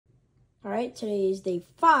All right, today is day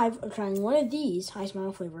 5 of trying one of these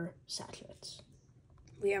Hismile flavor sachets.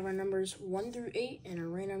 We have our numbers 1 through 8, and our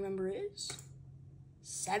random number is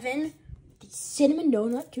 7. The cinnamon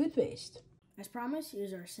donut toothpaste. As promised,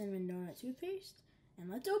 here's our cinnamon donut toothpaste,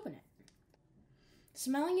 and let's open it.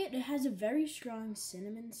 Smelling it, it has a very strong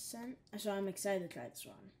cinnamon scent, so I'm excited to try this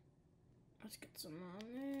one. Let's get some on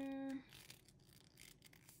there.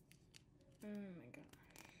 Oh my god.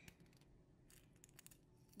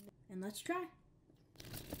 And let's try.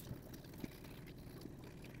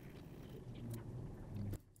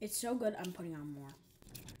 It's so good, I'm putting on more.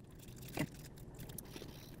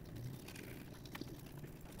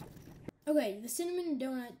 Okay, the cinnamon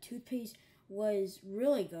donut toothpaste was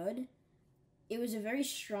really good. It was a very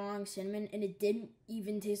strong cinnamon, and it didn't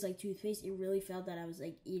even taste like toothpaste. It really felt that I was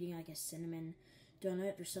like eating like a cinnamon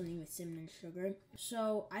donut or something with cinnamon sugar.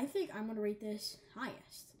 So I think I'm gonna rate this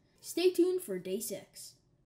highest. Stay tuned for day 6.